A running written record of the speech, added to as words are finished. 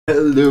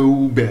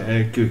Hello,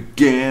 back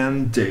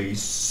again, day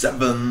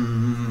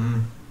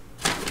 7.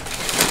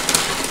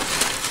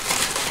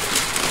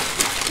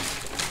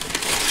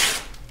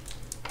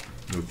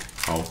 Look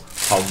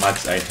how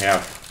much I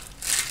have.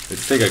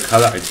 Let's take a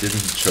color I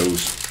didn't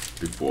choose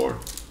before.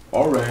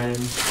 Orange.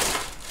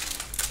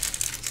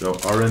 So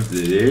orange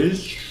it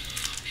is.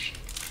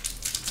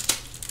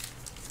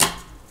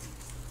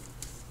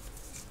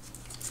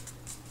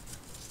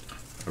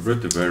 I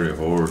ripped it very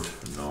hard.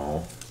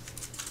 No.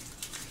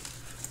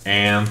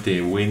 And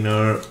the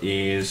winner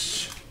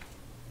is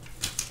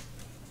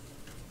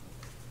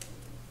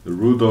the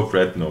Rudolph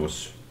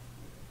Red-Nosed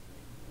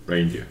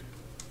Reindeer.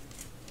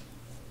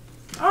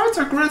 Oh, it's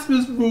a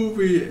Christmas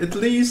movie. At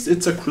least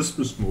it's a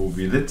Christmas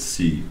movie. Let's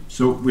see.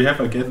 So we have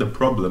again the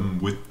problem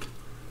with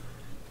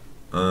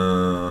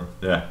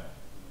yeah.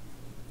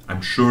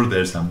 I'm sure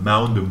there's a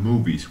mound of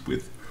movies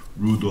with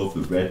Rudolph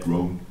the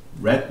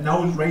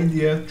Red-Nosed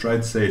Reindeer. Try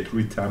to say it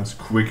 3 times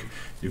quick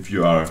if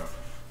you are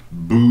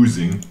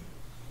boozing.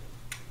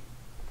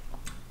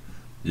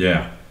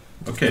 Yeah,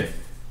 okay.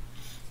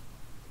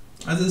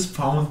 I just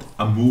found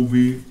a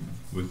movie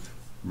with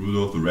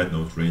Rudolph the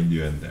Red-Nosed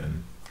Reindeer, and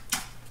then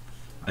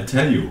I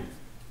tell you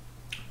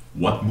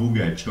what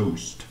movie I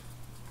chose.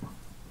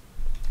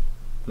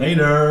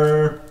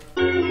 Later!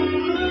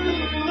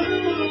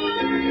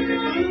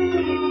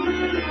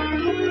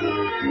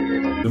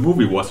 The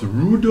movie was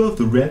Rudolph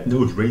the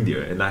Red-Nosed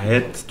Reindeer, and I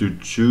had to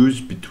choose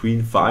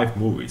between 5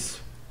 movies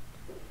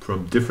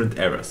from different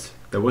eras.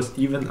 There was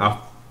even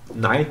a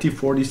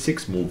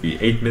 1946 movie,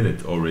 8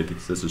 minutes already,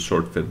 so it's a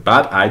short film.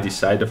 But I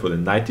decided for the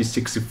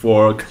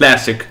 1964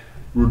 classic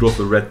Rudolph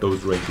the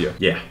Red-Nosed Reindeer.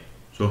 Yeah.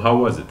 So how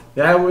was it?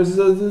 Yeah, it's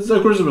a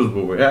Christmas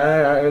movie.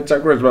 Yeah, it's a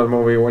Christmas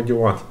movie. What do you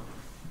want?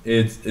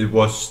 It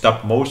was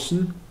stop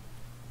motion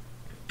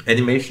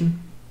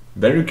animation,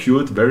 very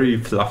cute, very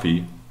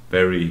fluffy,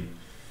 very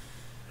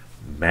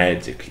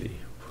magically.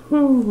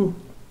 Woo.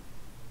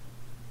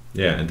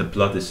 Yeah, and the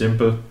plot is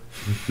simple.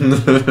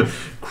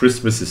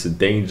 Christmas is in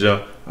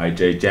danger. A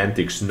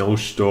gigantic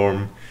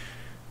snowstorm.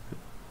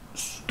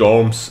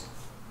 Storms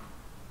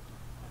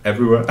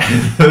everywhere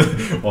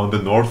on the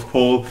North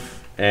Pole,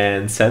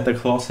 and Santa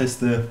Claus has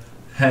the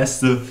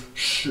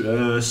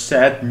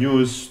sad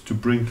news to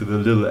bring to the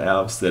little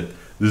elves that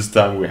this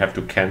time we have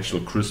to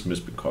cancel Christmas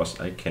because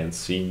I can't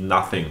see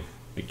nothing.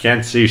 I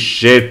can't see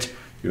shit,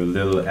 you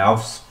little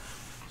elves.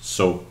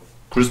 So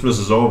Christmas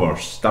is over.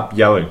 Stop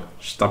yelling.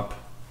 Stop.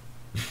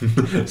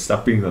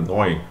 Stop being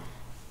annoying.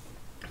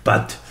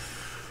 But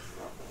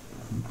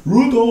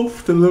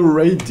Rudolph the little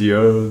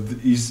reindeer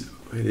is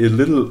a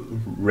little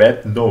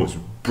red nose,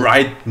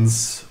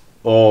 brightens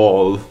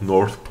all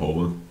North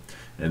Pole,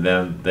 and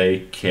then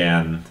they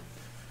can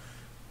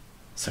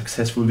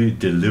successfully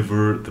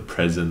deliver the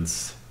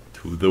presents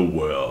to the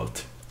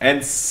world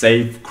and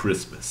save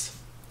Christmas.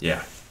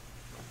 Yeah,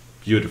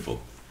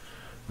 beautiful,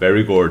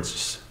 very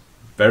gorgeous,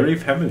 very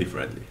family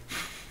friendly.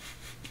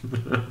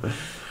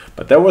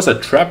 But there was a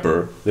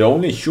trapper, the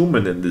only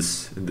human in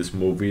this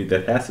movie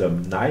that has a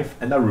knife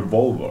and a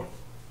revolver.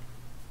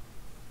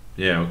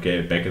 Yeah,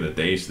 okay, back in the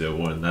days they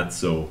were not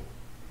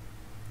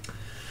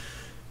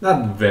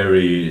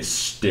very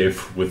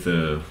stiff with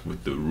the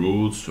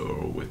rules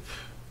or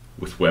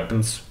with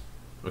weapons.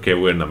 Okay,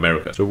 we're in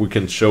America, so we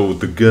can show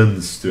the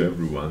guns to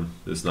everyone.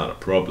 It's not a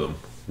problem.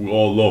 We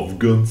all love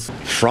guns.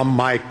 From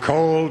my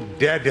cold,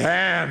 dead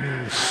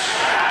hands.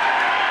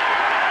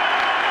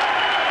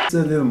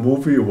 The little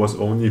movie was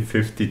only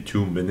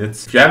 52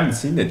 minutes. If you haven't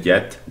seen it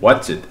yet,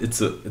 watch it. It's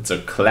a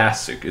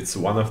classic. It's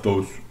one of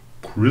those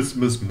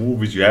Christmas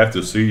movies you have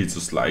to see. It's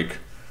just like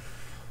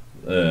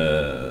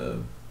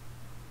oh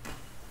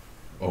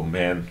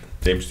man,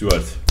 James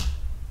Stewart.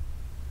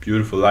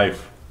 Beautiful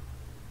Life.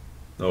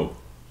 No,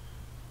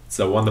 It's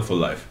a Wonderful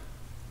Life.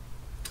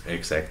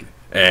 Exactly.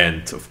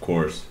 And of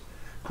course,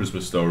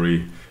 Christmas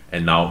Story,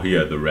 and now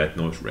here the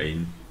Red-Nosed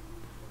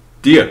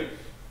Reindeer.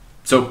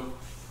 So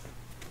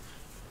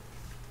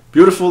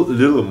beautiful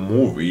little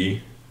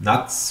movie,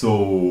 not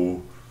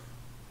so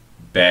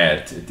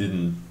bad. It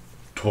didn't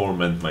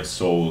torment my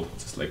soul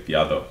just like the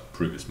other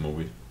previous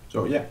movie.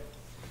 So yeah,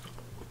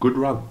 good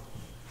run.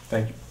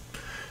 Thank you.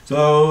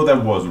 So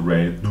that was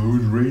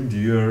Red-Nosed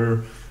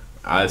Reindeer.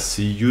 I'll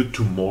see you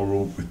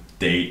tomorrow with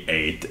day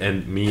 8,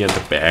 and me at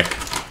the back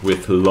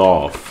with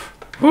love.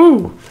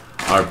 Woo!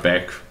 Are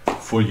back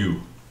for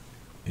you.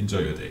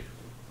 Enjoy your day.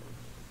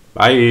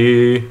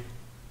 Bye.